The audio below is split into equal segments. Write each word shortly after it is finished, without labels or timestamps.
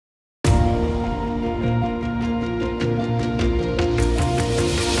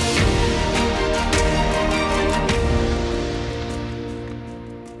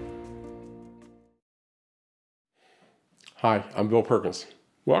Hi, I'm Bill Perkins.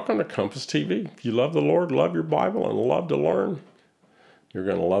 Welcome to Compass TV. If you love the Lord, love your Bible, and love to learn, you're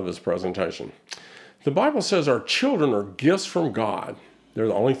going to love this presentation. The Bible says our children are gifts from God. They're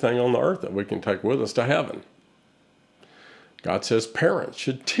the only thing on the earth that we can take with us to heaven. God says parents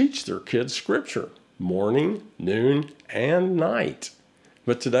should teach their kids Scripture morning, noon, and night.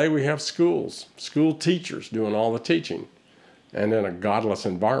 But today we have schools, school teachers doing all the teaching, and in a godless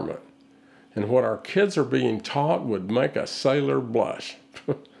environment. And what our kids are being taught would make a sailor blush.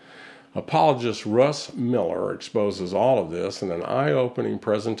 Apologist Russ Miller exposes all of this in an eye-opening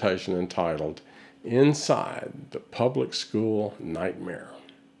presentation entitled Inside the Public School Nightmare.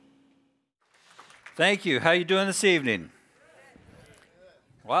 Thank you. How are you doing this evening?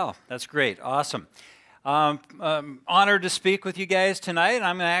 Wow, that's great. Awesome. Honored to speak with you guys tonight.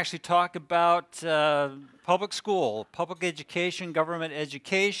 I'm going to actually talk about public school, public education, government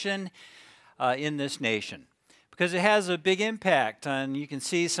education in this nation, because it has a big impact, and you can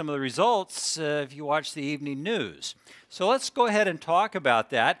see some of the results if you watch the evening news. So let's go ahead and talk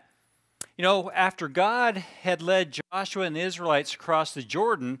about that. You know, after God had led Joshua and the Israelites across the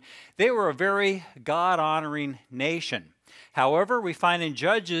Jordan, they were a very God-honoring nation. However, we find in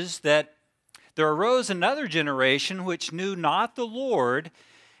Judges that there arose another generation which knew not the Lord,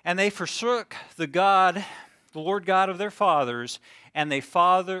 and they forsook the Lord God of their fathers, and they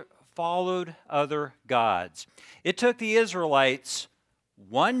followed other gods. It took the Israelites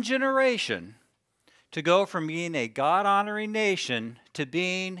one generation to go from being a God-honoring nation to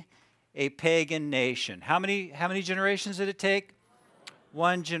being a pagan nation. How many generations did it take?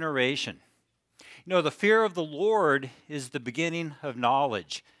 One generation. You know, the fear of the Lord is the beginning of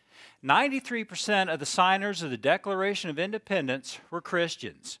knowledge. 93% of the signers of the Declaration of Independence were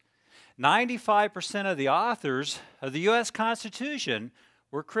Christians. 95% of the authors of the U.S. Constitution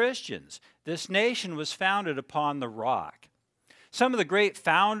were Christians. This nation was founded upon the rock. Some of the great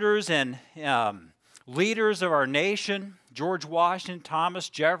founders and leaders of our nation, George Washington, Thomas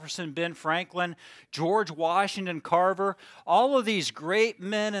Jefferson, Ben Franklin, George Washington Carver, all of these great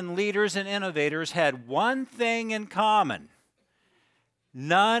men and leaders and innovators had one thing in common.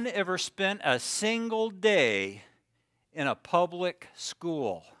 None ever spent a single day in a public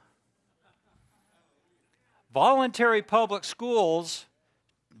school. Voluntary public schools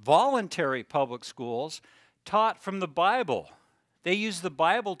taught from the Bible. They used the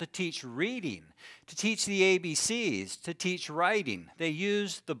Bible to teach reading, to teach the ABCs, to teach writing. They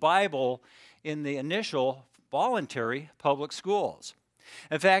used the Bible in the initial voluntary public schools.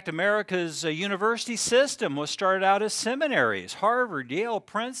 In fact, America's university system was started out as seminaries. Harvard, Yale,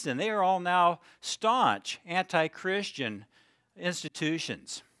 Princeton, they are all now staunch anti-Christian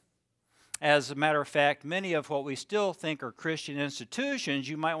institutions. As a matter of fact, many of what we still think are Christian institutions,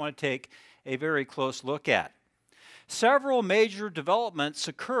 you might want to take a very close look at. Several major developments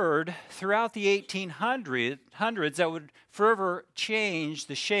occurred throughout the 1800s that would forever change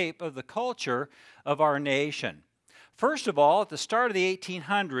the shape of the culture of our nation. First of all, at the start of the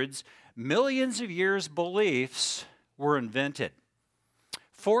 1800s, millions of years' beliefs were invented.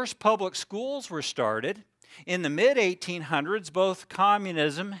 Forced public schools were started. In the mid-1800s, both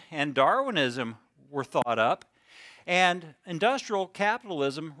communism and Darwinism were thought up, and industrial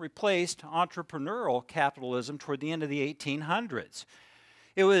capitalism replaced entrepreneurial capitalism toward the end of the 1800s.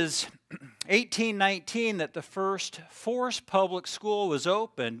 It was 1819 that the first forced public school was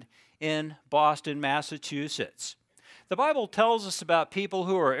opened in Boston, Massachusetts. The Bible tells us about people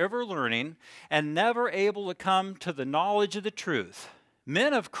who are ever learning and never able to come to the knowledge of the truth.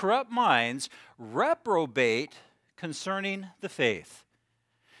 Men of corrupt minds reprobate concerning the faith.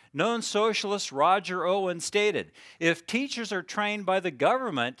 Known socialist Roger Owen stated, "If teachers are trained by the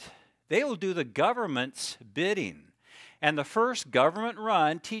government, they will do the government's bidding." And the first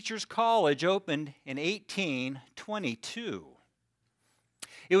government-run teachers' college opened in 1822.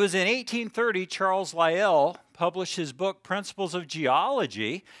 It was in 1830 Charles Lyell published his book, Principles of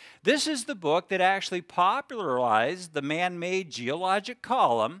Geology. This is the book that actually popularized the man-made geologic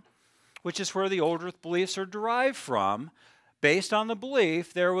column, which is where the old earth beliefs are derived from, based on the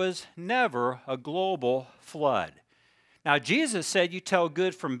belief there was never a global flood. Now, Jesus said you tell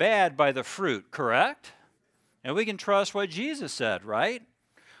good from bad by the fruit, correct? And we can trust what Jesus said, right?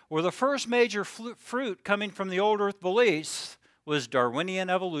 Well, the first major fruit coming from the old earth beliefs was Darwinian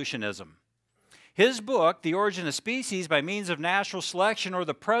evolutionism. His book, The Origin of Species by Means of Natural Selection, or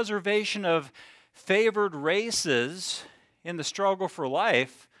the Preservation of Favored Races in the Struggle for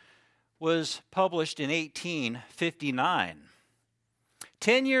Life, was published in 1859.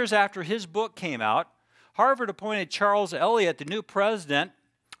 10 years after his book came out, Harvard appointed Charles Eliot the new president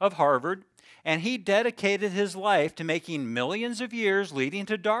of Harvard, and he dedicated his life to making millions of years leading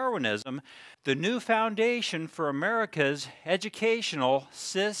to Darwinism the new foundation for America's educational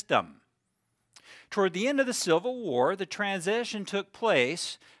system. Toward the end of the Civil War, the transition took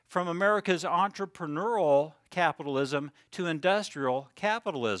place from America's entrepreneurial capitalism to industrial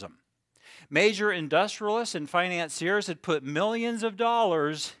capitalism. Major industrialists and financiers had put millions of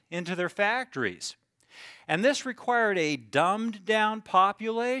dollars into their factories. And this required a dumbed-down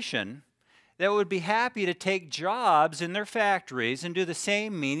population that would be happy to take jobs in their factories and do the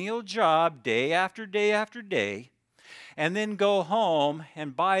same menial job day after day after day, and then go home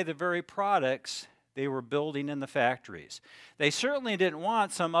and buy the very products they were building in the factories. They certainly didn't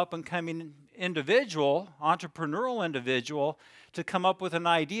want some up-and-coming individual, entrepreneurial individual, to come up with an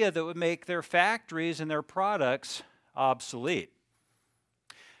idea that would make their factories and their products obsolete.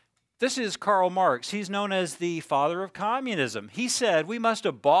 This is Karl Marx. He's known as the father of communism. He said we must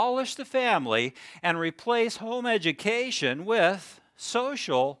abolish the family and replace home education with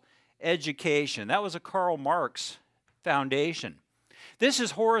social education. That was a Karl Marx foundation. This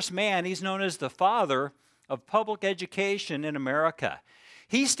is Horace Mann. He's known as the father of public education in America.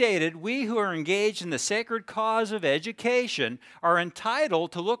 He stated, "We who are engaged in the sacred cause of education are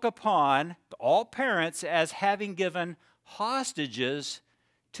entitled to look upon all parents as having given hostages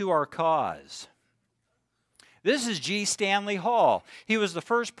to our cause." This is G. Stanley Hall. He was the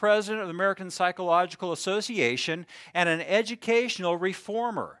first president of the American Psychological Association and an educational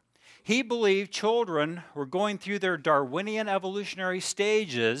reformer. He believed children were going through their Darwinian evolutionary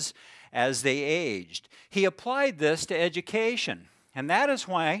stages as they aged. He applied this to education, and that is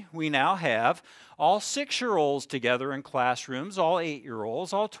why we now have all 6-year-olds together in classrooms, all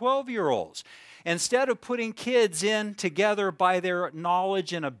 8-year-olds, all 12-year-olds. Instead of putting kids in together by their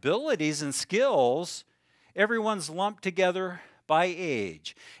knowledge and abilities and skills, everyone's lumped together by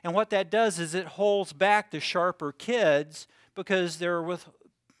age. And what that does is it holds back the sharper kids because they're with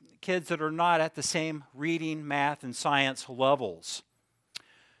kids that are not at the same reading, math, and science levels.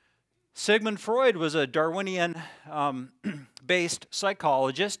 Sigmund Freud was a Darwinian-based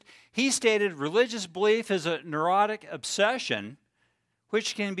psychologist. He stated religious belief is a neurotic obsession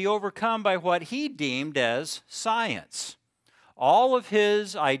which can be overcome by what he deemed as science. All of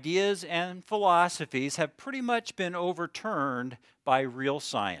his ideas and philosophies have pretty much been overturned by real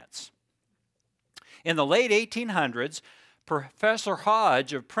science. In the late 1800s, Professor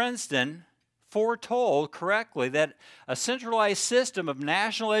Hodge of Princeton foretold correctly that a centralized system of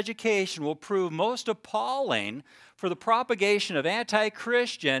national education will prove most appalling for the propagation of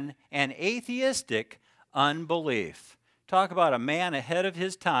anti-Christian and atheistic unbelief. Talk about a man ahead of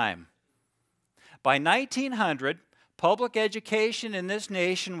his time. By 1900, public education in this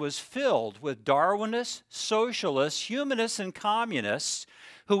nation was filled with Darwinists, socialists, humanists, and communists,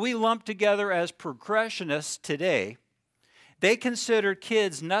 who we lump together as progressionists today. They considered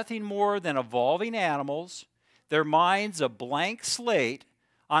kids nothing more than evolving animals, their minds a blank slate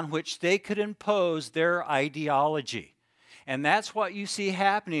on which they could impose their ideology. And that's what you see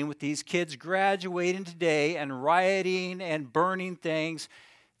happening with these kids graduating today and rioting and burning things.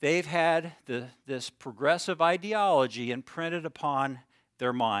 They've had this progressive ideology imprinted upon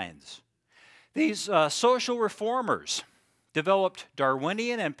their minds. These social reformers developed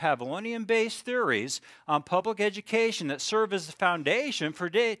Darwinian and Pavlovian-based theories on public education that serve as the foundation for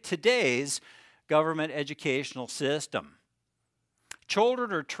today's government educational system.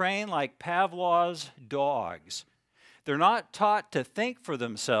 Children are trained like Pavlov's dogs. They're not taught to think for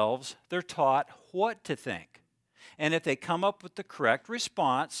themselves, they're taught what to think. And if they come up with the correct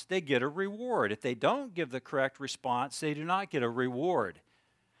response, they get a reward. If they don't give the correct response, they do not get a reward.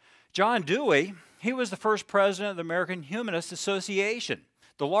 John Dewey, he was the first president of the American Humanist Association,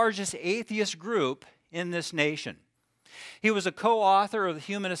 the largest atheist group in this nation. He was a co-author of the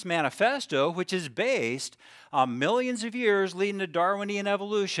Humanist Manifesto, which is based on millions of years leading to Darwinian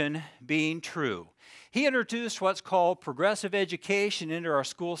evolution being true. He introduced what's called progressive education into our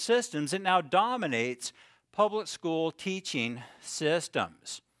school systems. It now dominates public school teaching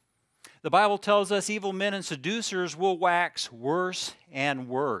systems. The Bible tells us evil men and seducers will wax worse and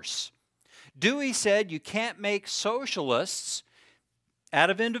worse. Dewey said you can't make socialists out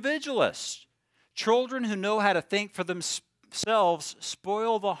of individualists. Children who know how to think for themselves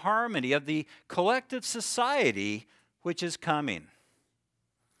spoil the harmony of the collective society which is coming.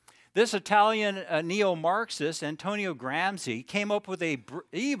 This Italian neo-Marxist, Antonio Gramsci, came up with an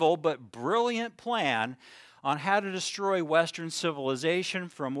evil but brilliant plan on how to destroy Western civilization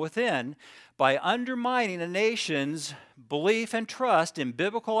from within by undermining a nation's belief and trust in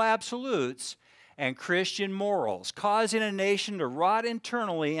biblical absolutes and Christian morals, causing a nation to rot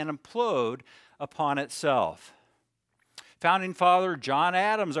internally and implode upon itself. Founding Father John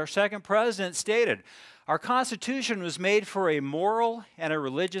Adams, our second president, stated, "Our Constitution was made for a moral and a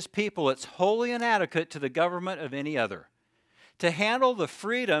religious people. It's wholly inadequate to the government of any other. To handle the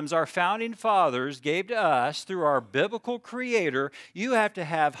freedoms our founding fathers gave to us through our biblical creator, you have to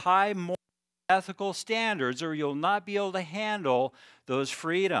have high moral and ethical standards or you'll not be able to handle those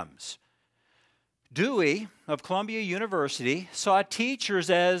freedoms." Dewey of Columbia University saw teachers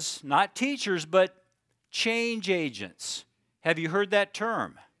as not teachers, but change agents. Have you heard that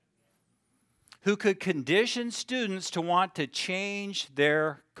term? Who could condition students to want to change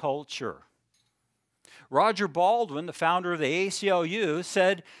their culture. Roger Baldwin, the founder of the ACLU,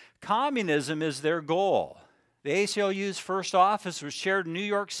 said communism is their goal. The ACLU's first office was shared in New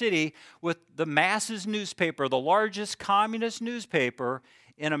York City with the Masses newspaper, the largest communist newspaper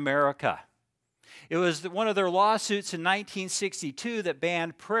in America. It was one of their lawsuits in 1962 that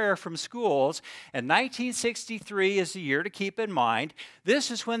banned prayer from schools, and 1963 is the year to keep in mind. This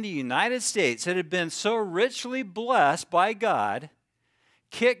is when the United States, that had been so richly blessed by God,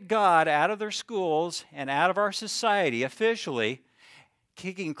 kicked God out of their schools and out of our society officially,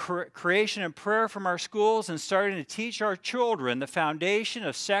 kicking creation and prayer from our schools and starting to teach our children the foundation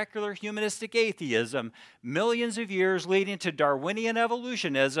of secular humanistic atheism, millions of years leading to Darwinian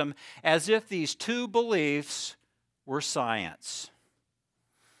evolutionism, as if these two beliefs were science.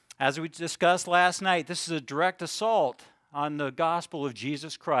 As we discussed last night, this is a direct assault on the gospel of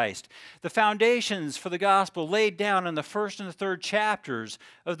Jesus Christ. The foundations for the gospel laid down in the first and the third chapters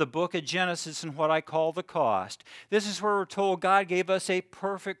of the book of Genesis in what I call the cost. This is where we're told God gave us a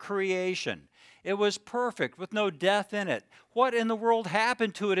perfect creation. It was perfect with no death in it. What in the world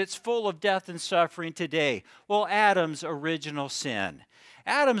happened to it? It's full of death and suffering today. Well, Adam's original sin.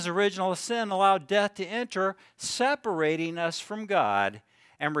 Adam's original sin allowed death to enter, separating us from God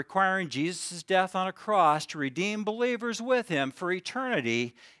and requiring Jesus' death on a cross to redeem believers with him for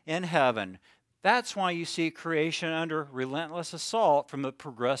eternity in heaven. That's why you see creation under relentless assault from the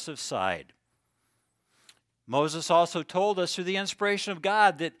progressive side. Moses also told us through the inspiration of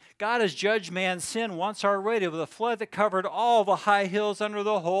God that God has judged man's sin once already with a flood that covered all the high hills under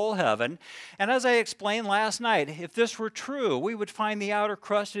the whole heaven. And as I explained last night, if this were true, we would find the outer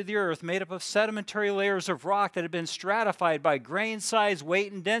crust of the earth made up of sedimentary layers of rock that had been stratified by grain size,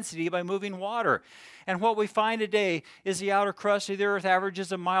 weight, and density by moving water. And what we find today is the outer crust of the earth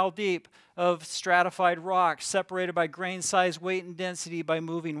averages a mile deep of stratified rock separated by grain size, weight, and density by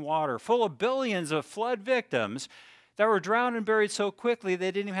moving water, full of billions of flood victims that were drowned and buried so quickly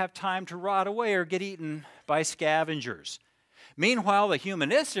they didn't even have time to rot away or get eaten by scavengers. Meanwhile, the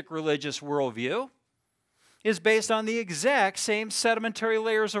humanistic religious worldview is based on the exact same sedimentary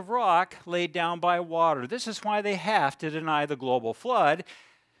layers of rock laid down by water. This is why they have to deny the global flood.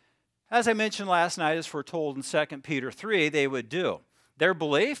 As I mentioned last night, as foretold in 2 Peter 3, they would do. Their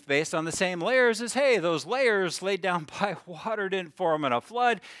belief, based on the same layers, is, hey, those layers laid down by water didn't form in a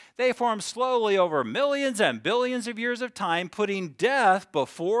flood. They formed slowly over millions and billions of years of time, putting death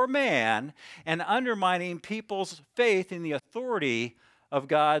before man and undermining people's faith in the authority of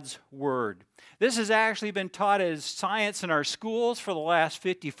God's Word. This has actually been taught as science in our schools for the last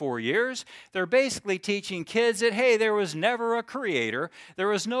 54 years. They're basically teaching kids that, hey, there was never a creator. There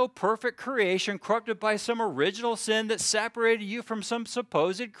was no perfect creation corrupted by some original sin that separated you from some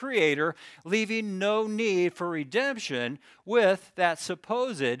supposed creator, leaving no need for redemption with that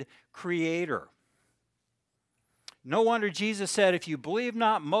supposed creator. No wonder Jesus said, if you believe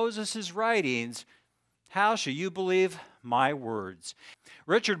not Moses' writings, how shall you believe my words?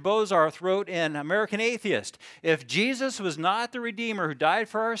 Richard Bozarth wrote in American Atheist, if Jesus was not the Redeemer who died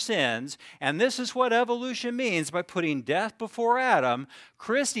for our sins, and this is what evolution means by putting death before Adam,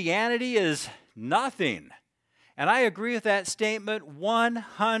 Christianity is nothing. And I agree with that statement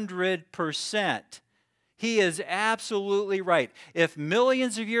 100%. He is absolutely right. If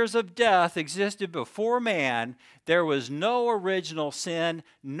millions of years of death existed before man, there was no original sin,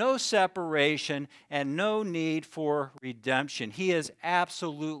 no separation, and no need for redemption. He is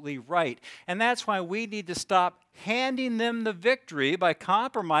absolutely right. And that's why we need to stop handing them the victory by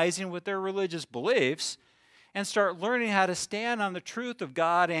compromising with their religious beliefs and start learning how to stand on the truth of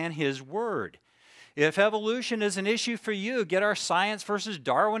God and His Word. If evolution is an issue for you, get our Science versus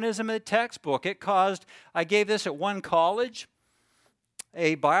Darwinism in the textbook. I gave this at one college.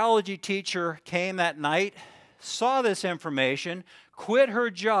 A biology teacher came that night, saw this information, quit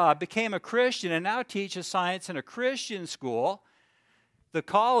her job, became a Christian, and now teaches science in a Christian school. The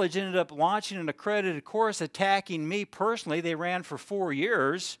college ended up launching an accredited course attacking me personally. They ran for 4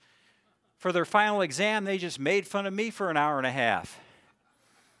 years For their final exam, they just made fun of me for an hour and a half.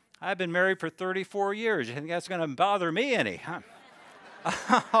 I've been married for 34 years. You think that's going to bother me any? Huh?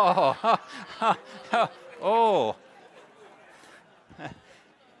 Oh.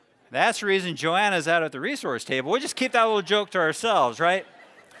 That's the reason Joanna's out at the resource table. We'll just keep that little joke to ourselves, right?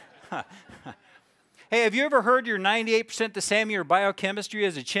 Hey, have you ever heard you're 98% the same in your biochemistry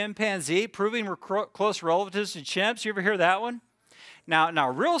as a chimpanzee, proving we're close relatives to chimps? You ever hear that one? Now,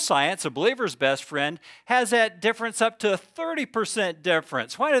 real science, a believer's best friend, has that difference up to a 30%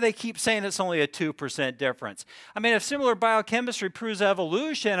 difference. Why do they keep saying it's only a 2% difference? I mean, if similar biochemistry proves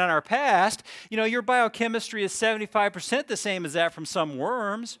evolution in our past, you know, your biochemistry is 75% the same as that from some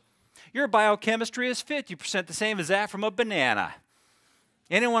worms. Your biochemistry is 50% the same as that from a banana.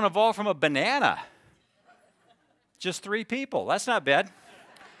 Anyone evolved from a banana? Just 3 people. That's not bad.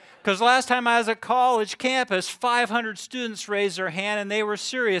 Because last time I was at college campus, 500 students raised their hand, and they were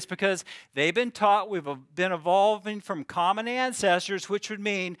serious because they've been taught we've been evolving from common ancestors, which would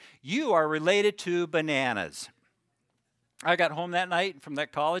mean you are related to bananas. I got home that night from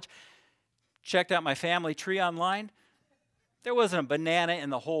that college, checked out my family tree online. There wasn't a banana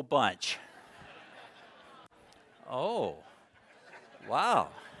in the whole bunch. Oh, wow.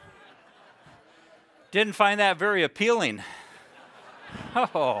 Didn't find that very appealing.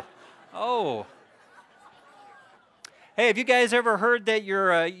 Oh. Hey, have you guys ever heard that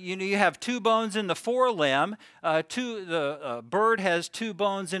you have 2 bones in the forelimb? The bird has 2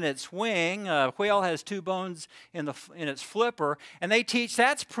 bones in its wing. Whale has 2 bones in its flipper, and they teach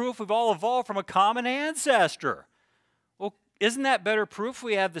that's proof we've all evolved from a common ancestor. Well, isn't that better proof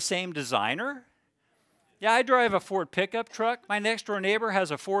we have the same designer? Yeah, I drive a Ford pickup truck. My next door neighbor has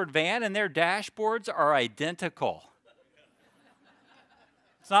a Ford van, and their dashboards are identical.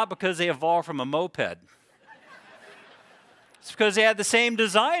 It's not because they evolved from a moped. It's because they had the same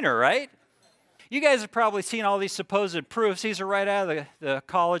designer, right? You guys have probably seen all these supposed proofs. These are right out of the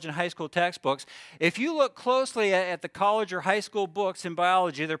college and high school textbooks. If you look closely at the college or high school books in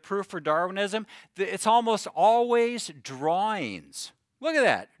biology, they're proof for Darwinism. It's almost always drawings. Look at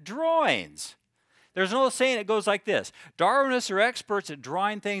that, drawings. There's an old saying that goes like this: Darwinists are experts at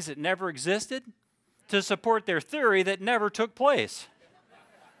drawing things that never existed to support their theory that never took place.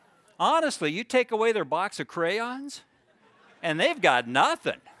 Honestly, you take away their box of crayons, and they've got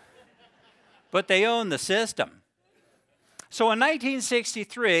nothing. But they own the system. So in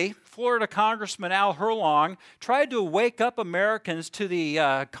 1963, Florida Congressman Al Herlong tried to wake up Americans to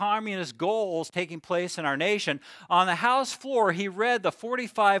the communist goals taking place in our nation. On the House floor, he read the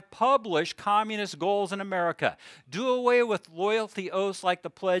 45 published communist goals in America. Do away with loyalty oaths like the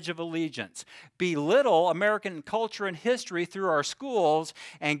Pledge of Allegiance. Belittle American culture and history through our schools,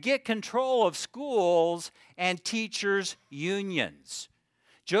 and get control of schools and teachers' unions.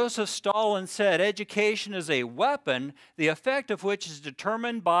 Joseph Stalin said, education is a weapon, the effect of which is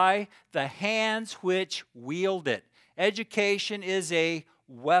determined by the hands which wield it. Education is a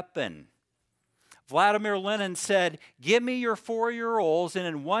weapon. Vladimir Lenin said, give me your 4-year-olds, and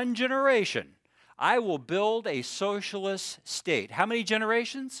in 1 generation, I will build a socialist state. How many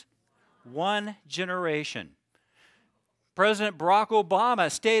generations? 1 generation. President Barack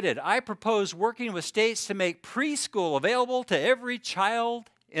Obama stated, I propose working with states to make preschool available to every child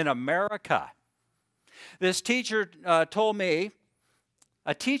in America. This teacher told me,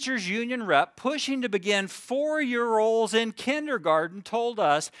 a teachers union rep pushing to begin 4-year-olds in kindergarten told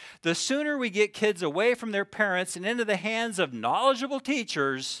us, the sooner we get kids away from their parents and into the hands of knowledgeable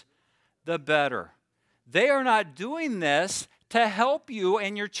teachers, the better. They are not doing this to help you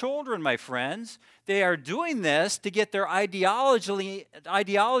and your children, my friends. They are doing this to get their ideology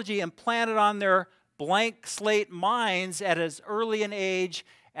implanted on their blank slate minds at as early an age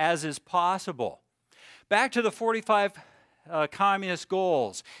as is possible. Back to the 45 communist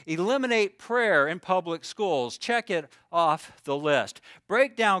goals. Eliminate prayer in public schools. Check it off the list.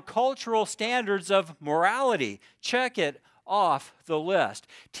 Break down cultural standards of morality. Check it off the list.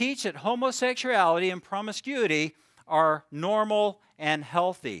 Teach that homosexuality and promiscuity are normal and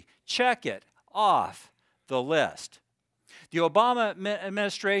healthy. Check it off the list. The Obama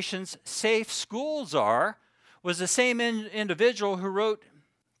administration's Safe Schools Are was the same individual who wrote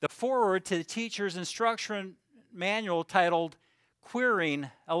the foreword to the teacher's instruction manual titled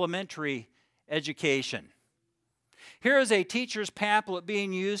Queering Elementary Education. Here is a teacher's pamphlet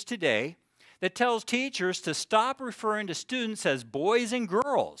being used today that tells teachers to stop referring to students as boys and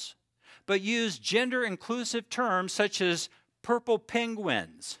girls, but use gender-inclusive terms such as purple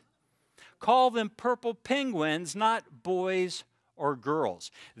penguins. Call them purple penguins, not boys or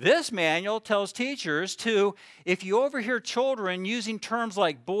girls. This manual tells teachers to, if you overhear children using terms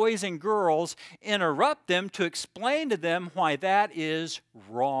like boys and girls, interrupt them to explain to them why that is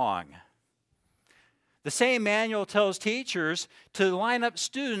wrong. The same manual tells teachers to line up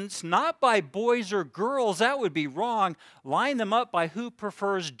students not by boys or girls, that would be wrong. Line them up by who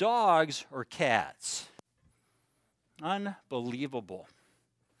prefers dogs or cats. Unbelievable.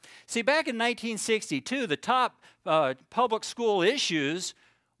 See, back in 1962, the top public school issues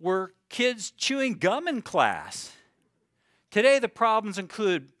were kids chewing gum in class. Today, the problems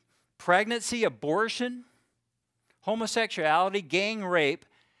include pregnancy, abortion, homosexuality, gang rape,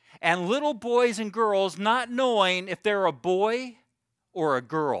 and little boys and girls not knowing if they're a boy or a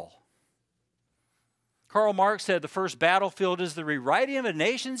girl. Karl Marx said the first battlefield is the rewriting of a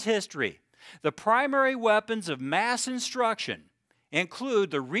nation's history. The primary weapons of mass instruction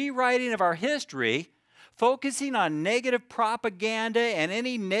include the rewriting of our history, focusing on negative propaganda and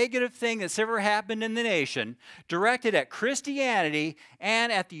any negative thing that's ever happened in the nation, directed at Christianity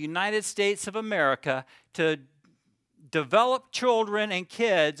and at the United States of America to develop children and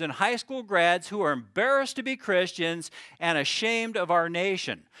kids and high school grads who are embarrassed to be Christians and ashamed of our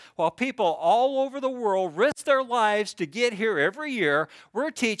nation. While people all over the world risk their lives to get here every year,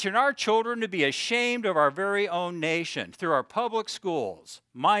 we're teaching our children to be ashamed of our very own nation through our public schools.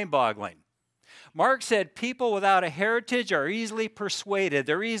 Mind-boggling. Marx said people without a heritage are easily persuaded.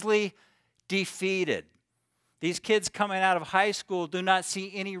 They're easily defeated. These kids coming out of high school do not see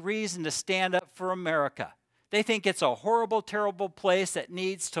any reason to stand up for America. They think it's a horrible, terrible place that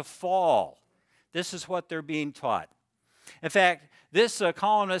needs to fall. This is what they're being taught. In fact, this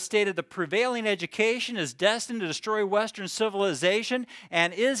columnist stated the prevailing education is destined to destroy Western civilization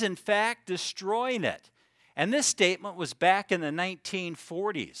and is, in fact, destroying it. And this statement was back in the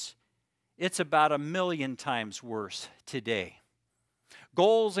 1940s. It's about 1 million times worse today.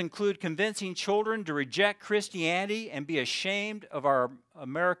 Goals include convincing children to reject Christianity and be ashamed of our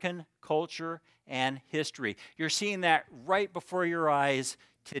American culture and history. You're seeing that right before your eyes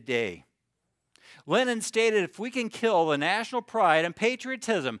today. Lenin stated, if we can kill the national pride and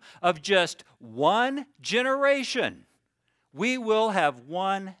patriotism of just one generation, we will have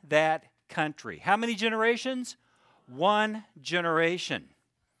won that country. How many generations? One generation.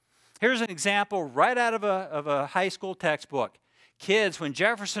 Here's an example right out of a high school textbook. Kids, when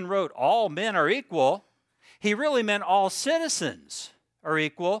Jefferson wrote, all men are equal, he really meant all citizens are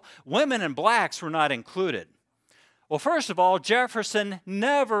equal. Women and blacks were not included. Well, first of all, Jefferson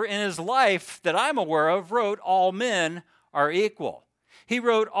never in his life that I'm aware of wrote all men are equal. He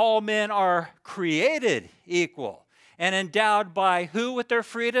wrote all men are created equal and endowed by who with their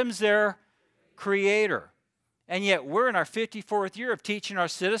freedoms? Their Creator. And yet we're in our 54th year of teaching our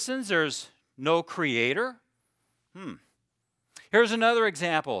citizens there's no Creator. Here's another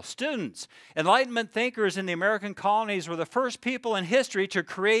example. Students, Enlightenment thinkers in the American colonies were the first people in history to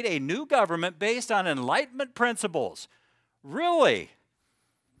create a new government based on Enlightenment principles. Really?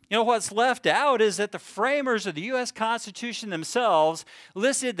 You know, what's left out is that the framers of the U.S. Constitution themselves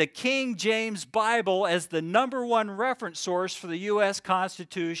listed the King James Bible as the #1 reference source for the U.S.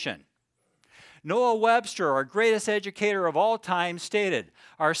 Constitution. Noah Webster, our greatest educator of all time, stated,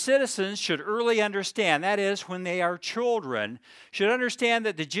 our citizens should early understand, that is, when they are children, should understand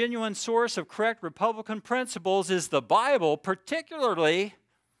that the genuine source of correct Republican principles is the Bible, particularly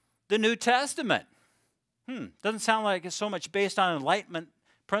the New Testament. Doesn't sound like it's so much based on Enlightenment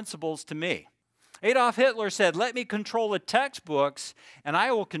principles to me. Adolf Hitler said, let me control the textbooks and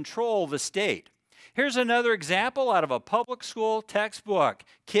I will control the state. Here's another example out of a public school textbook.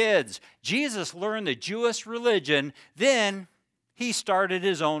 Kids, Jesus learned the Jewish religion, then he started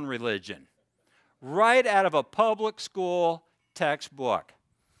his own religion. Right out of a public school textbook.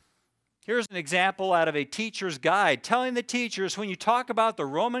 Here's an example out of a teacher's guide, telling the teachers when you talk about the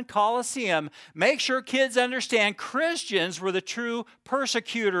Roman Colosseum, make sure kids understand Christians were the true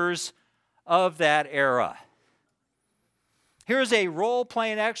persecutors of that era. Here's a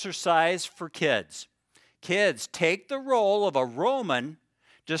role-playing exercise for kids. Kids, take the role of a Roman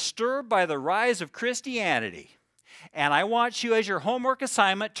disturbed by the rise of Christianity. And I want you, as your homework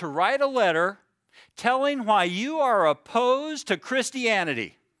assignment, to write a letter telling why you are opposed to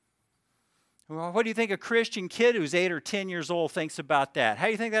Christianity. Well, what do you think a Christian kid who's 8 or 10 years old thinks about that? How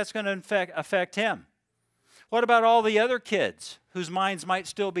do you think that's going to affect him? What about all the other kids whose minds might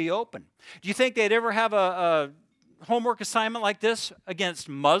still be open? Do you think they'd ever have a homework assignment like this against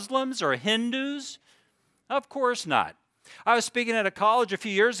Muslims or Hindus? Of course not. I was speaking at a college a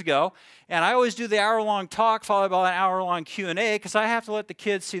few years ago, and I always do the hour-long talk followed by an hour-long Q&A because I have to let the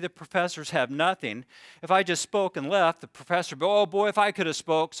kids see the professors have nothing. If I just spoke and left, the professor would go, oh boy, if I could have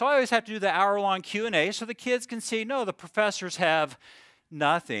spoke. So I always have to do the hour-long Q&A so the kids can see, no, the professors have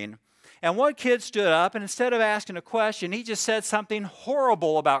nothing. And one kid stood up, and instead of asking a question, he just said something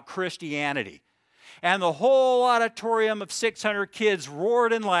horrible about Christianity. And the whole auditorium of 600 kids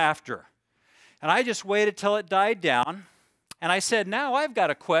roared in laughter. And I just waited till it died down. And I said, now I've got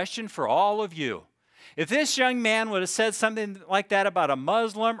a question for all of you. If this young man would have said something like that about a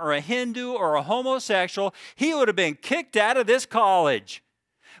Muslim or a Hindu or a homosexual, he would have been kicked out of this college.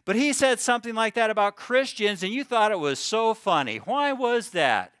 But he said something like that about Christians, and you thought it was so funny. Why was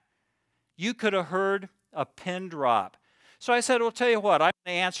that? You could have heard a pin drop. So I said, well, tell you what, I'm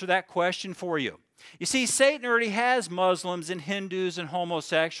going to answer that question for you. You see, Satan already has Muslims and Hindus and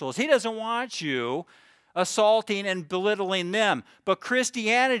homosexuals. He doesn't want you assaulting and belittling them. But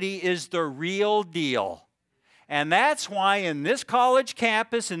Christianity is the real deal. And that's why in this college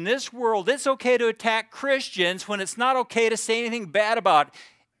campus, in this world, it's okay to attack Christians when it's not okay to say anything bad about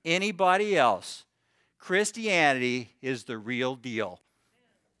anybody else. Christianity is the real deal.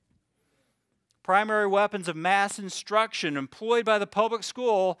 Primary weapons of mass instruction employed by the public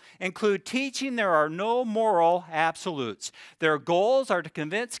school include teaching there are no moral absolutes. Their goals are to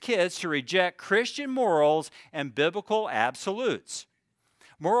convince kids to reject Christian morals and biblical absolutes.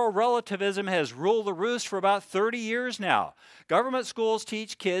 Moral relativism has ruled the roost for about 30 years now. Government schools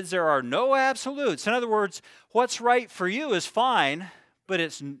teach kids there are no absolutes. In other words, what's right for you is fine, but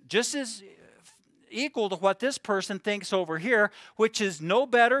it's just as equal to what this person thinks over here, which is no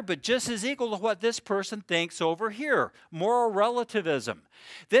better, but just as equal to what this person thinks over here. Moral relativism.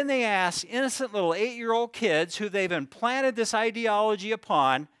 Then they ask innocent little 8-year-old kids who they've implanted this ideology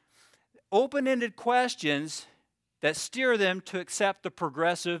upon open-ended questions that steer them to accept the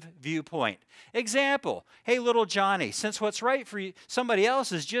progressive viewpoint. Example, hey, little Johnny, since what's right for you, somebody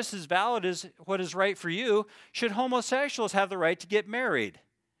else is just as valid as what is right for you, should homosexuals have the right to get married?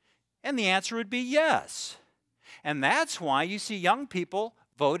 And the answer would be yes. And that's why you see young people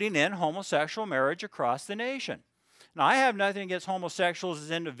voting in homosexual marriage across the nation. Now, I have nothing against homosexuals as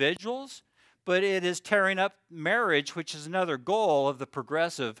individuals, but it is tearing up marriage, which is another goal of the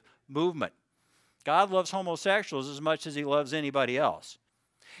progressive movement. God loves homosexuals as much as he loves anybody else.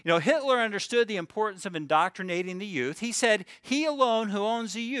 You know, Hitler understood the importance of indoctrinating the youth. He said, he alone who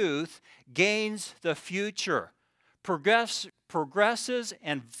owns the youth gains the future. Progressives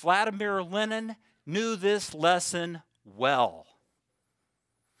and Vladimir Lenin knew this lesson well.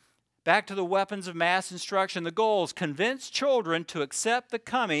 Back to the weapons of mass instruction. The goal is convince children to accept the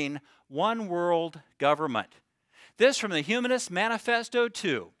coming one world government. This from the Humanist Manifesto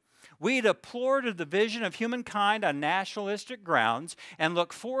 2. We deplore the division of humankind on nationalistic grounds and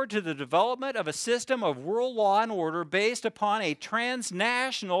look forward to the development of a system of world law and order based upon a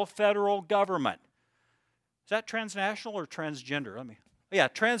transnational federal government. Is that transnational or transgender? Yeah,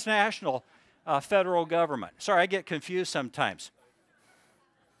 transnational federal government. Sorry, I get confused sometimes.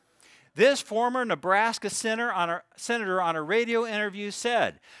 This former Nebraska senator on a radio interview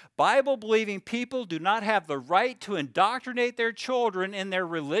said, Bible-believing people do not have the right to indoctrinate their children in their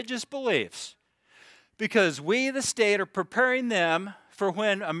religious beliefs because we, the state, are preparing them for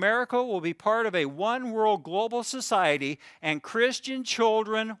when America will be part of a one-world global society and Christian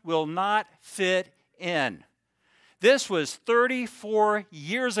children will not fit in. This was 34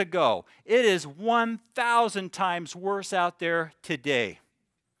 years ago. It is 1,000 times worse out there today.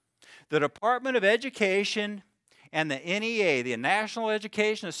 The Department of Education and the NEA, the National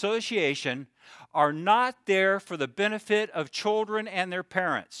Education Association, are not there for the benefit of children and their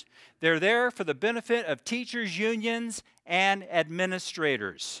parents. They're there for the benefit of teachers' unions and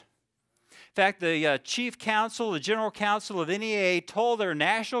administrators. In fact, the chief counsel, the general counsel of NEA told their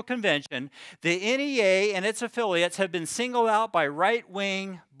national convention the NEA and its affiliates have been singled out by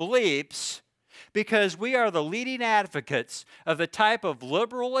right-wing bleeps because we are the leading advocates of the type of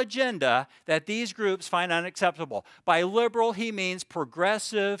liberal agenda that these groups find unacceptable. By liberal, he means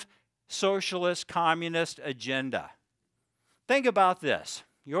progressive, socialist, communist agenda. Think about this.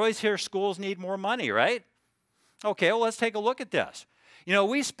 You always hear schools need more money, right? Okay, well, let's take a look at this. You know,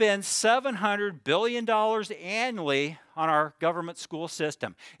 we spend $700 billion annually on our government school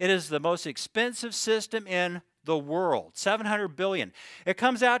system. It is the most expensive system in the world, $700 billion. It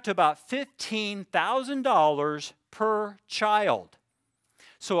comes out to about $15,000 per child.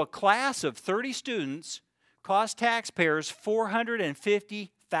 So a class of 30 students costs taxpayers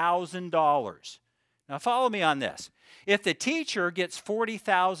 $450,000. Now follow me on this. If the teacher gets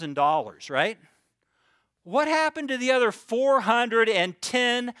 $40,000, right? What happened to the other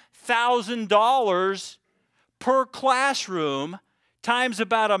 $410,000 per classroom times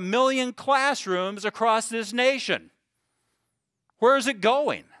about 1 million classrooms across this nation? Where is it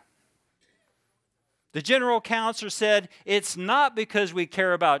going? The general counselor said, it's not because we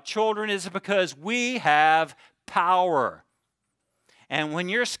care about children, it's because we have power. And when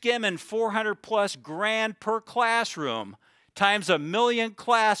you're skimming 400 plus grand per classroom times 1 million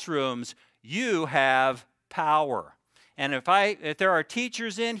classrooms, you have power. And if there are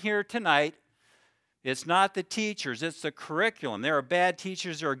teachers in here tonight, it's not the teachers, it's the curriculum. There are bad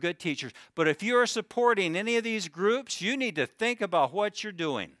teachers, there are good teachers. But if you are supporting any of these groups, you need to think about what you're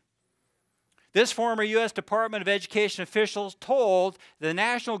doing. This former U.S. Department of Education officials told the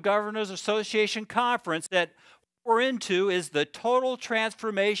National Governors Association Conference that what we're into is the total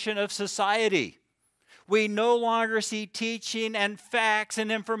transformation of society. We no longer see teaching and facts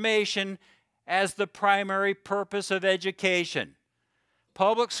and information as the primary purpose of education.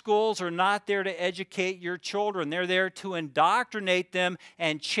 Public schools are not there to educate your children. They're there to indoctrinate them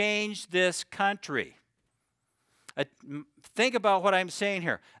and change this country. Think about what I'm saying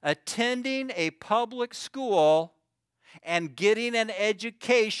here. Attending a public school and getting an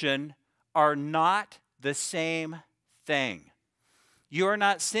education are not the same thing. You are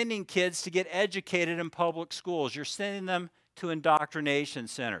not sending kids to get educated in public schools. You're sending them to indoctrination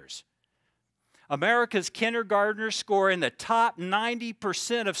centers. America's kindergartners score in the top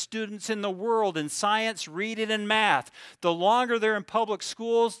 90% of students in the world in science, reading, and math. The longer they're in public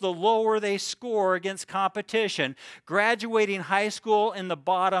schools, the lower they score against competition, graduating high school in the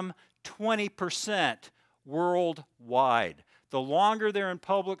bottom 20% worldwide. The longer they're in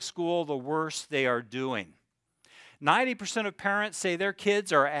public school, the worse they are doing. 90% of parents say their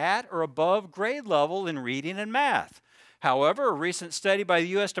kids are at or above grade level in reading and math. However, a recent study by the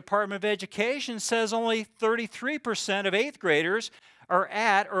U.S. Department of Education says only 33% of 8th graders are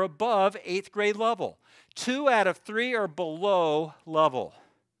at or above 8th grade level. 2 out of 3 are below level.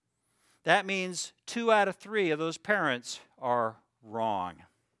 That means 2 out of 3 of those parents are wrong.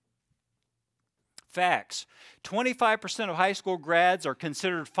 Facts. 25% of high school grads are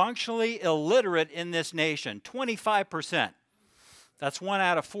considered functionally illiterate in this nation. 25%. That's 1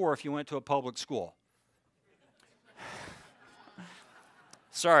 out of 4 if you went to a public school.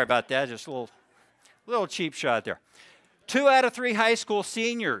 Sorry about that, just a little cheap shot there. 2 out of 3 high school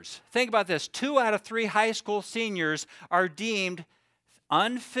seniors, think about this, 2 out of 3 high school seniors are deemed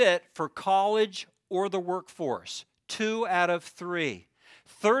unfit for college or the workforce. 2 out of 3.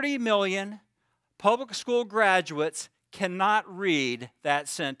 30 million public school graduates cannot read that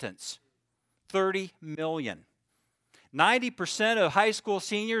sentence. 30 million. 90% of high school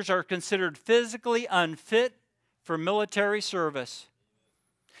seniors are considered physically unfit for military service.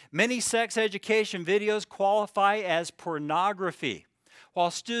 Many sex education videos qualify as pornography, while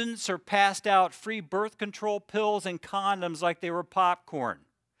students are passed out free birth control pills and condoms like they were popcorn.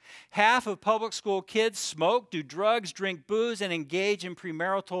 Half of public school kids smoke, do drugs, drink booze, and engage in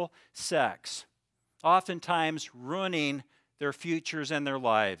premarital sex, oftentimes ruining their futures and their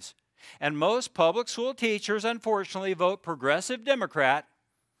lives. And most public school teachers, unfortunately, vote progressive Democrat,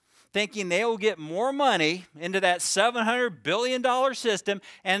 thinking they will get more money into that $700 billion system,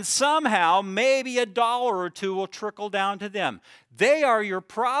 and somehow maybe $1 or $2 will trickle down to them. They are your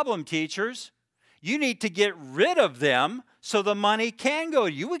problem, teachers. You need to get rid of them so the money can go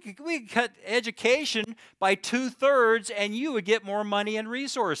to you. We could cut education by 2/3 and you would get more money and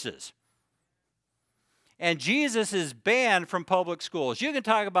resources. And Jesus is banned from public schools. You can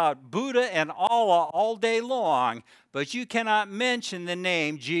talk about Buddha and Allah all day long, but you cannot mention the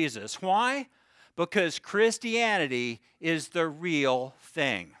name Jesus. Why? Because Christianity is the real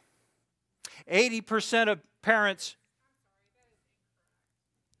thing. 80% of parents,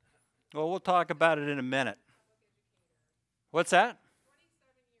 well, we'll talk about it in a minute. What's that?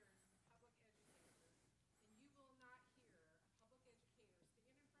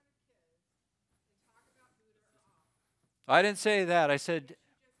 I didn't say that. I said,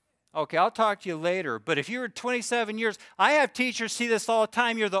 okay, I'll talk to you later. But if you were 27 years, I have teachers see this all the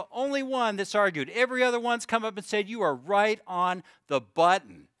time. You're the only one that's argued. Every other one's come up and said, you are right on the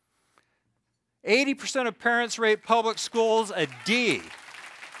button. 80% of parents rate public schools a D.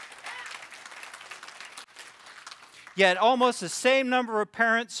 Yet almost the same number of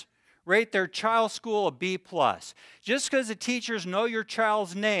parents rate their child's school a B+. Just because the teachers know your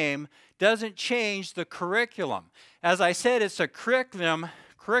child's name doesn't change the curriculum. As I said, it's a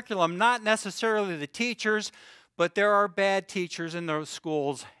curriculum, not necessarily the teachers, but there are bad teachers in those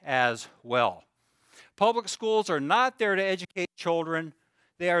schools as well. Public schools are not there to educate children.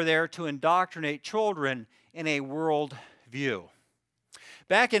 They are there to indoctrinate children in a world view.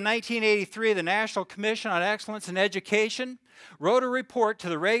 Back in 1983, the National Commission on Excellence in Education wrote a report to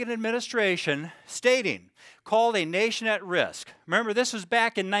the Reagan administration stating, called A Nation at Risk. Remember, this was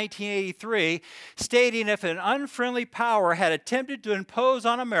back in 1983, stating if an unfriendly power had attempted to impose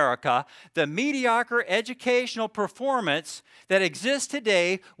on America the mediocre educational performance that exists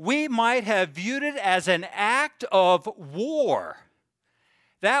today, we might have viewed it as an act of war.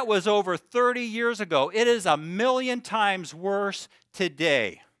 That was over 30 years ago. It is 1,000,000 times worse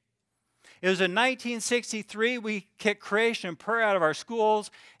today. It was in 1963 we kicked creation and prayer out of our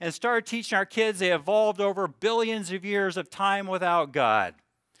schools and started teaching our kids they evolved over billions of years of time without God.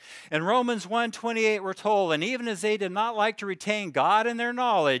 In Romans 1:28 we're told, and even as they did not like to retain God in their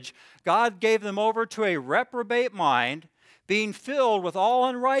knowledge, God gave them over to a reprobate mind, being filled with all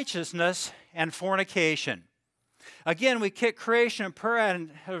unrighteousness and fornication. Again, we kicked creation and prayer out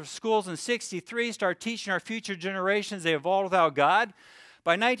of schools in 63, started teaching our future generations they evolved without God.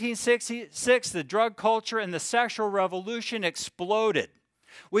 By 1966, the drug culture and the sexual revolution exploded.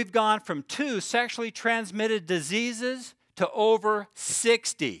 We've gone from 2 sexually transmitted diseases to over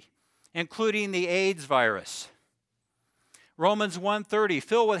 60, including the AIDS virus. Romans 1:30,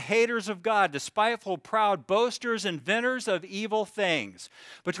 filled with haters of God, despiteful, proud, boasters, inventors of evil things.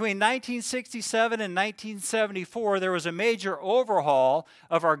 Between 1967 and 1974, there was a major overhaul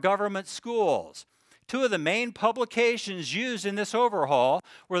of our government schools. 2 of the main publications used in this overhaul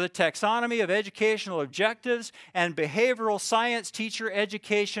were the Taxonomy of Educational Objectives and Behavioral Science Teacher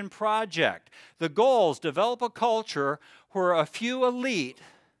Education Project. The goals: develop a culture where a few elite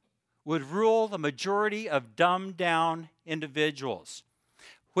would rule the majority of dumbed-down individuals,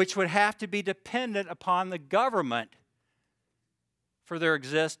 which would have to be dependent upon the government for their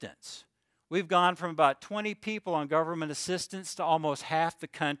existence. We've gone from about 20 people on government assistance to almost half the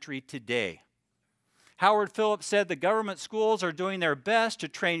country today. Howard Phillips said the government schools are doing their best to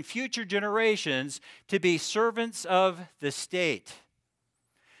train future generations to be servants of the state.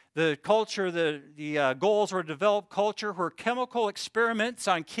 The culture, the goals were to develop culture where chemical experiments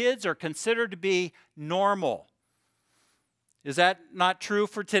on kids are considered to be normal. Is that not true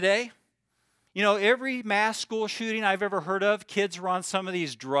for today? You know, every mass school shooting I've ever heard of, kids were on some of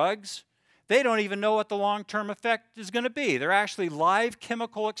these drugs. They don't even know what the long-term effect is going to be. They're actually live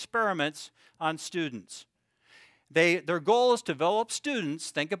chemical experiments on students. Their goal is to develop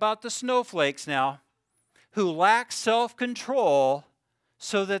students, think about the snowflakes now, who lack self-control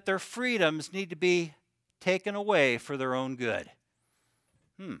so that their freedoms need to be taken away for their own good.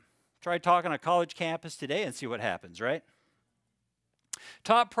 Try talking on a college campus today and see what happens, right?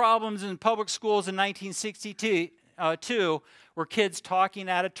 Top problems in public schools in 1962 were kids talking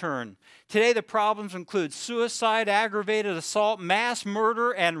out of turn. Today the problems include suicide, aggravated assault, mass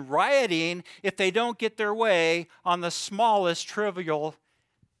murder, and rioting if they don't get their way on the smallest trivial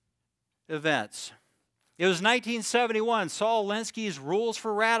events. It was 1971, Saul Alinsky's Rules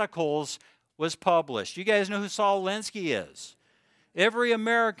for Radicals was published. You guys know who Saul Alinsky is. Every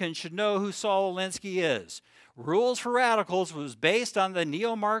American should know who Saul Alinsky is. Rules for Radicals was based on the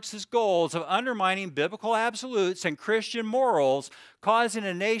neo-Marxist goals of undermining biblical absolutes and Christian morals, causing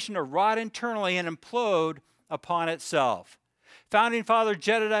a nation to rot internally and implode upon itself. Founding Father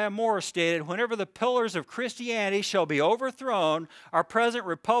Jedediah Moore stated, whenever the pillars of Christianity shall be overthrown, our present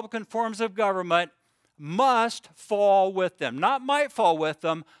Republican forms of government must fall with them. Not might fall with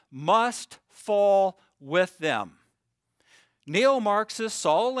them, must fall with them. Neo-Marxist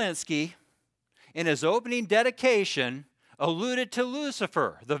Saul Alinsky, in his opening dedication, alluded to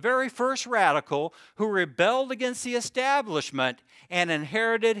Lucifer, the very first radical who rebelled against the establishment and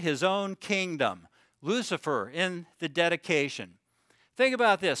inherited his own kingdom. Lucifer in the dedication. Think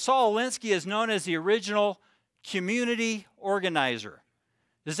about this. Saul Alinsky is known as the original community organizer.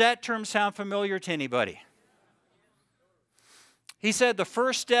 Does that term sound familiar to anybody? He said the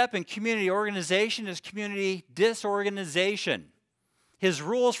first step in community organization is community disorganization. His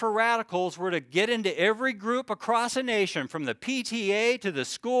rules for radicals were to get into every group across a nation, from the PTA to the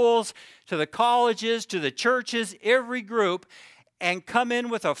schools, to the colleges, to the churches, every group, and come in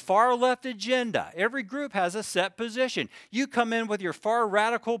with a far left agenda. Every group has a set position. You come in with your far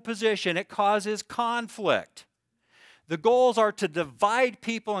radical position, it causes conflict. The goals are to divide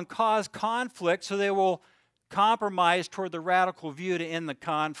people and cause conflict so they will compromise toward the radical view to end the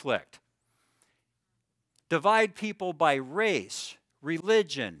conflict. Divide people by race,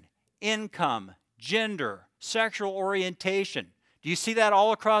 religion, income, gender, sexual orientation. Do you see that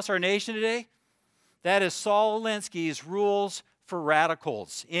all across our nation today? That is Saul Alinsky's rules for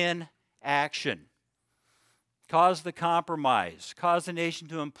radicals in action. cause the compromise, cause the nation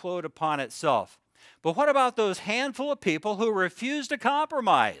to implode upon itself. But what about those handful of people who refuse to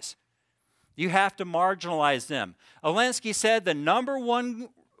compromise? You have to marginalize them. Alinsky said the number one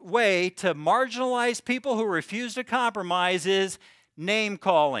way to marginalize people who refuse to compromise is name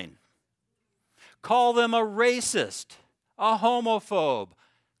calling. Call them a racist, a homophobe.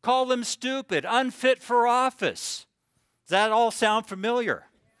 Call them stupid, unfit for office. Does that all sound familiar?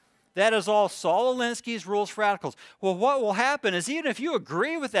 That is all Saul Alinsky's rules for radicals. Well, what will happen is even if you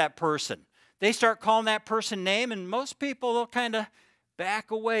agree with that person, they start calling that person name, and most people will kind of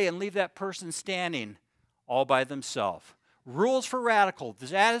back away and leave that person standing all by themselves. Rules for radicals.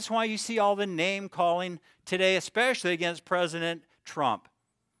 That is why you see all the name calling today, especially against President Trump.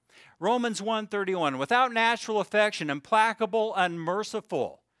 Romans 1:31, without natural affection, implacable,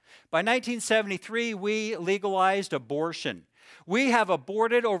 unmerciful. By 1973, we legalized abortion. We have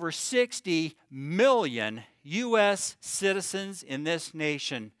aborted over 60 million U.S. citizens in this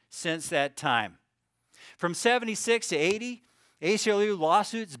nation since that time. From 76 to 80, ACLU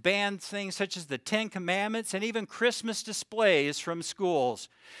lawsuits banned things such as the Ten Commandments and even Christmas displays from schools.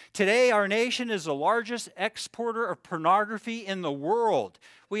 Today, our nation is the largest exporter of pornography in the world.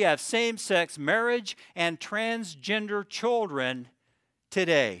 We have same-sex marriage and transgender children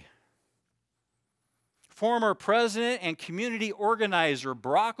today. Former president and community organizer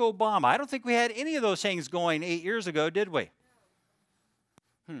Barack Obama, I don't think we had any of those things going 8 years ago, did we?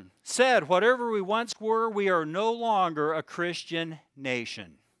 Said, whatever we once were, we are no longer a Christian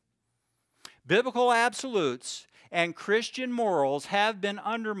nation. Biblical absolutes and Christian morals have been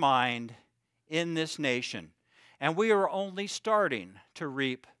undermined in this nation, and we are only starting to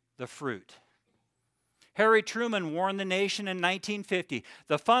reap the fruit. Harry Truman warned the nation in 1950,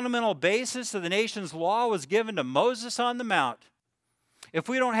 the fundamental basis of the nation's law was given to Moses on the Mount. If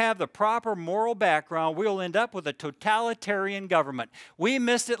we don't have the proper moral background, we'll end up with a totalitarian government. We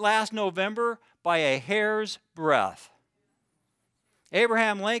missed it last November by a hair's breadth.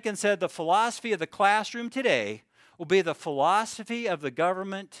 Abraham Lincoln said the philosophy of the classroom today will be the philosophy of the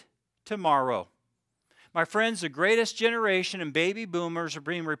government tomorrow. My friends, the greatest generation and baby boomers are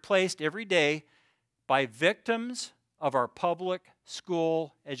being replaced every day by victims of our public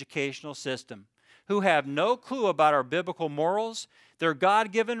school educational system who have no clue about our biblical morals, their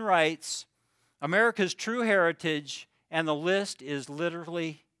God-given rights, America's true heritage, and the list is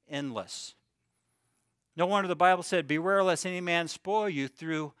literally endless. No wonder the Bible said, beware lest any man spoil you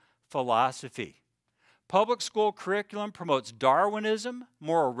through philosophy. Public school curriculum promotes Darwinism,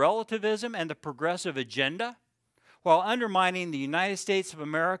 moral relativism, and the progressive agenda, while undermining the United States of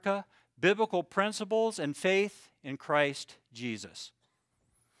America, biblical principles, and faith in Christ Jesus.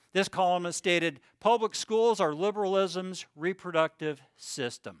 This columnist stated, public schools are liberalism's reproductive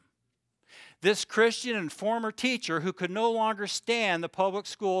system. This Christian and former teacher who could no longer stand the public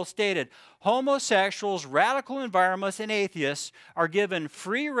school stated, homosexuals, radical environments, and atheists are given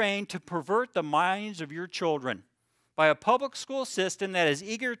free rein to pervert the minds of your children by a public school system that is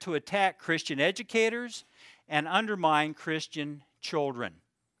eager to attack Christian educators and undermine Christian children.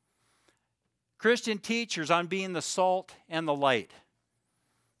 Christian teachers on being the salt and the light.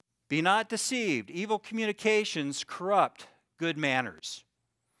 Be not deceived. Evil communications corrupt good manners.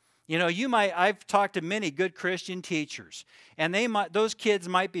 You know, I've talked to many good Christian teachers, and those kids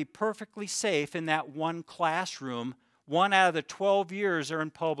might be perfectly safe in that one classroom. 1 out of the 12 years are in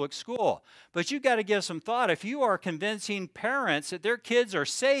public school. But you've got to give some thought. If you are convincing parents that their kids are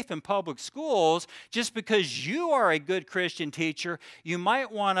safe in public schools just because you are a good Christian teacher, you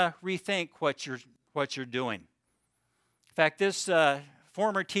might want to rethink what you're doing. In fact, this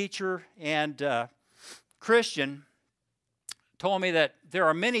former teacher and Christian told me that there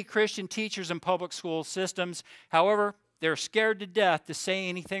are many Christian teachers in public school systems. However, they're scared to death to say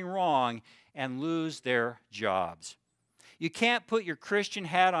anything wrong and lose their jobs. You can't put your Christian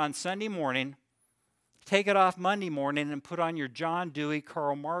hat on Sunday morning, take it off Monday morning, and put on your John Dewey,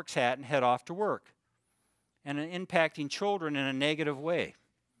 Karl Marx hat and head off to work, and impacting children in a negative way.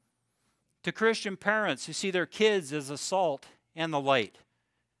 To Christian parents who see their kids as the salt and the light.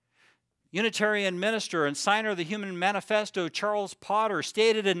 Unitarian minister and signer of the Human Manifesto, Charles Potter,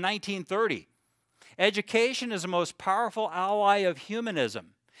 stated in 1930, education is the most powerful ally of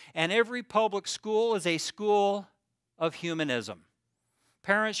humanism, and every public school is a school of humanism.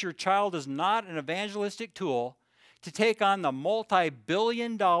 Parents, your child is not an evangelistic tool to take on the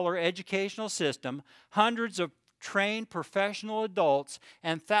multi-billion-dollar educational system, hundreds of trained professional adults,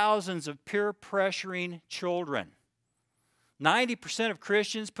 and thousands of peer-pressuring children. 90% of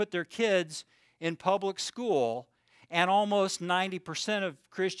Christians put their kids in public school, and almost 90% of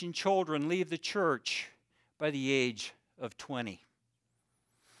Christian children leave the church by the age of 20.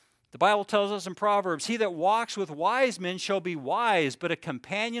 The Bible tells us in Proverbs, he that walks with wise men shall be wise, but a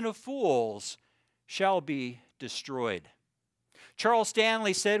companion of fools shall be destroyed. Charles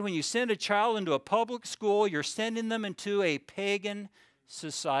Stanley said, when you send a child into a public school, you're sending them into a pagan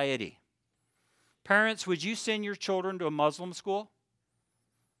society. Parents, would you send your children to a Muslim school?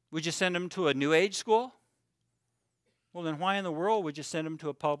 Would you send them to a New Age school? Well, then why in the world would you send them to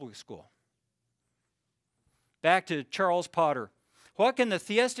a public school? Back to Charles Potter. What can the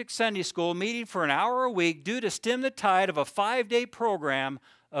theistic Sunday school meeting for an hour a week do to stem the tide of a 5-day program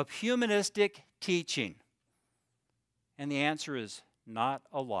of humanistic teaching? And the answer is not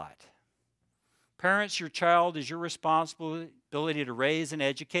a lot. Parents, your child is your responsibility to raise and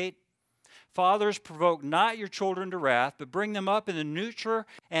educate. Fathers, provoke not your children to wrath, but bring them up in the nurture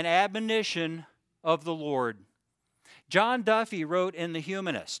and admonition of the Lord. John Duffy wrote in The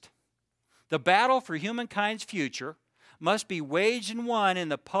Humanist, the battle for humankind's future must be waged and won in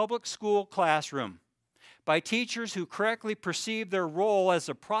the public school classroom by teachers who correctly perceive their role as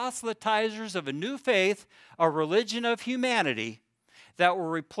the proselytizers of a new faith, a religion of humanity that will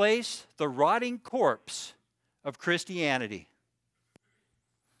replace the rotting corpse of Christianity.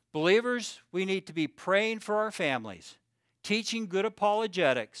 Believers, we need to be praying for our families, teaching good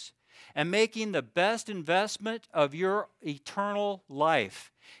apologetics, and making the best investment of your eternal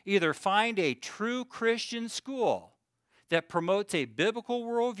life. Either find a true Christian school that promotes a biblical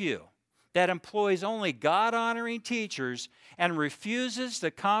worldview, that employs only God-honoring teachers and refuses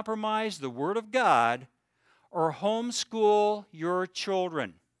to compromise the Word of God, or homeschool your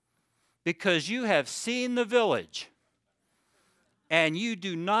children, because you have seen the village and you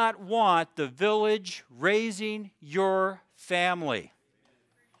do not want the village raising your family.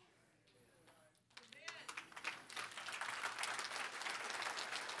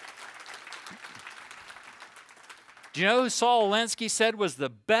 Do you know who Saul Alinsky said was the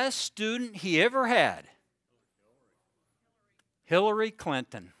best student he ever had? Hillary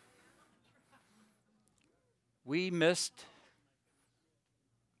Clinton. We missed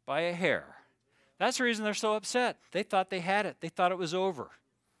by a hair. That's the reason they're so upset. They thought they had it. They thought it was over.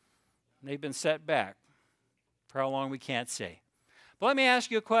 And they've been set back. For how long, we can't say. But let me ask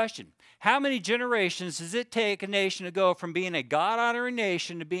you a question. How many generations does it take a nation to go from being a God-honoring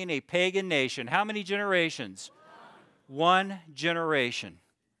nation to being a pagan nation? How many generations? One generation.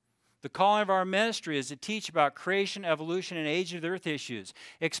 The calling of our ministry is to teach about creation, evolution, and age of the earth issues,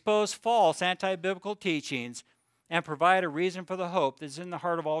 expose false anti-biblical teachings, and provide a reason for the hope that's in the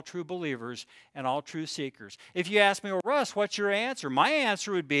heart of all true believers and all true seekers. If you ask me, well, Russ, what's your answer? My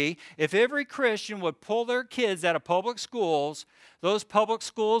answer would be, if every Christian would pull their kids out of public schools, those public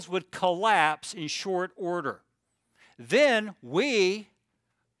schools would collapse in short order. Then we,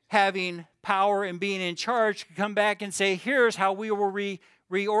 having power and being in charge, could come back and say, here's how we will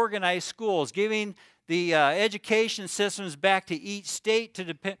reorganize schools, giving the education systems back to each state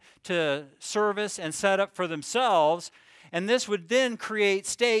to service and set up for themselves. And this would then create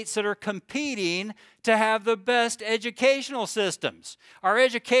states that are competing to have the best educational systems. Our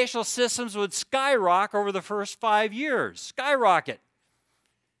educational systems would skyrocket over the first 5 years. Skyrocket.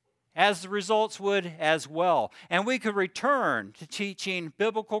 As the results would as well. And we could return to teaching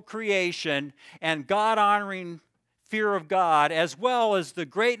biblical creation and God-honoring fear of God, as well as the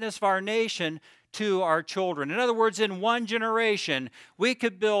greatness of our nation, to our children. In other words, in one generation, we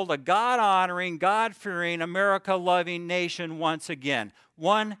could build a God-honoring, God-fearing, America-loving nation once again.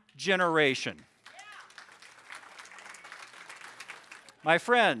 One generation. My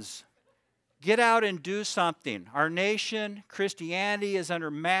friends, get out and do something. Our nation, Christianity, is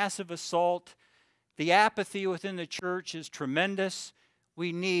under massive assault. The apathy within the church is tremendous.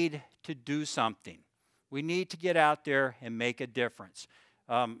 We need to do something. We need to get out there and make a difference.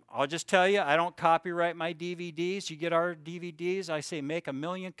 I'll just tell you, I don't copyright my DVDs. You get our DVDs, I say make 1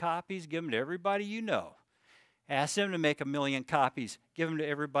 million copies, give them to everybody you know. Ask them to make 1 million copies, give them to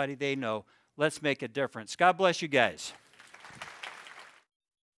everybody they know. Let's make a difference. God bless you guys.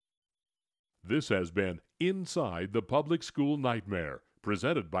 This has been Inside the Public School Nightmare,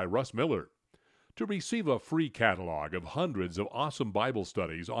 presented by Russ Miller. To receive a free catalog of hundreds of awesome Bible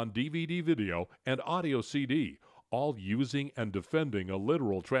studies on DVD, video, and audio CD, all using and defending a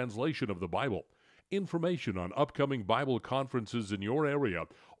literal translation of the Bible, information on upcoming Bible conferences in your area,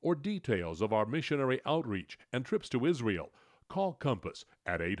 or details of our missionary outreach and trips to Israel, call Compass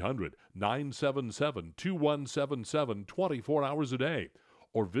at 800-977-2177 24 hours a day,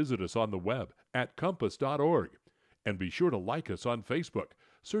 or visit us on the web at compass.org. And be sure to like us on Facebook.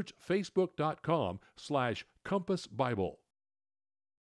 Search facebook.com/Compass Bible.